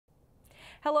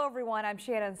Hello everyone, I'm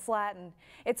Shannon Slatton.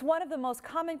 It's one of the most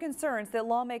common concerns that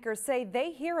lawmakers say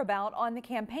they hear about on the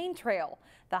campaign trail,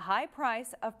 the high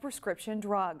price of prescription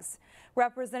drugs.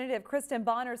 Representative Kristin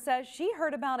Bahner says she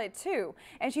heard about it too,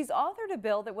 and she's authored a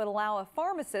bill that would allow a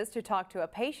pharmacist to talk to a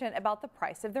patient about the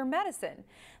price of their medicine.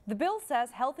 The bill says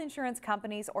health insurance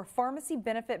companies or pharmacy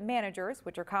benefit managers,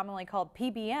 which are commonly called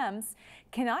PBMs,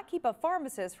 cannot keep a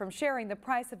pharmacist from sharing the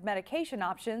price of medication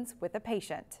options with a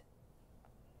patient.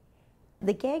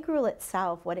 The gag rule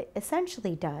itself, what it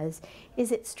essentially does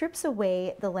is it strips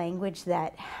away the language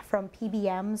that from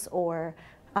PBMs or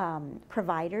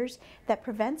providers that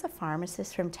prevents a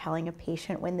pharmacist from telling a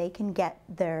patient when they can get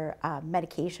their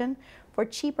medication for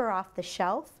cheaper off the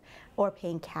shelf or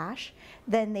paying cash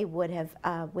than they would have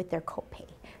with their copay.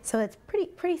 So it's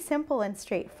pretty simple and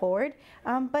straightforward.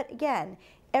 But again,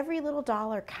 every little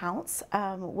dollar counts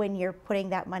when you're putting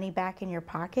that money back in your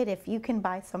pocket. If you can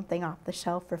buy something off the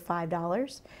shelf for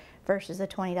 $5 versus a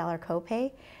 $20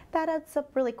 copay, that adds up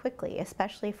really quickly,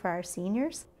 especially for our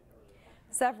seniors.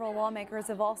 Several lawmakers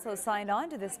have also signed on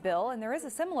to this bill, and there is a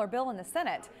similar bill in the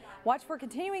Senate. Watch for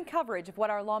continuing coverage of what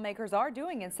our lawmakers are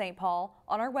doing in St. Paul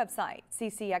on our website,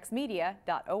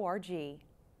 ccxmedia.org.